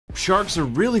Sharks are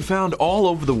really found all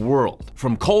over the world,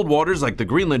 from cold waters like the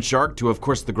Greenland shark to, of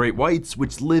course, the great whites,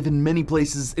 which live in many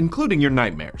places, including your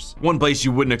nightmares. One place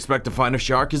you wouldn't expect to find a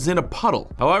shark is in a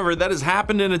puddle. However, that has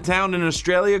happened in a town in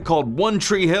Australia called One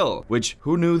Tree Hill, which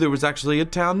who knew there was actually a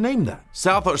town named that?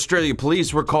 South Australia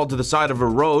police were called to the side of a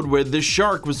road where this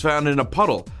shark was found in a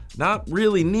puddle, not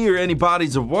really near any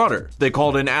bodies of water. They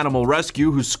called in animal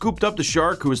rescue, who scooped up the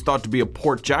shark, who was thought to be a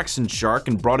Port Jackson shark,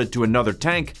 and brought it to another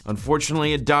tank.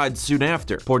 Unfortunately, it died soon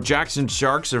after. Port Jackson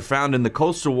sharks are found in the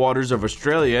coastal waters of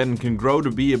Australia and can grow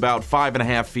to be about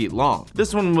 5.5 feet long.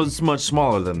 This one was much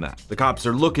smaller than that. The cops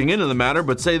are looking into the matter,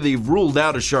 but say they've ruled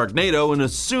out a Sharknado and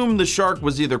assume the shark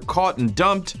was either caught and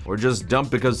dumped, or just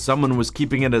dumped because someone was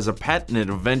keeping it as a pet and it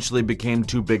eventually became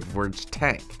too big for its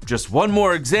tank. Just one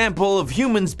more example of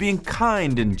humans being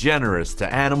kind and generous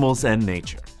to animals and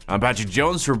nature. I'm Patrick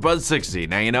Jones for Buzz 60.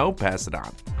 Now you know, pass it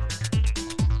on.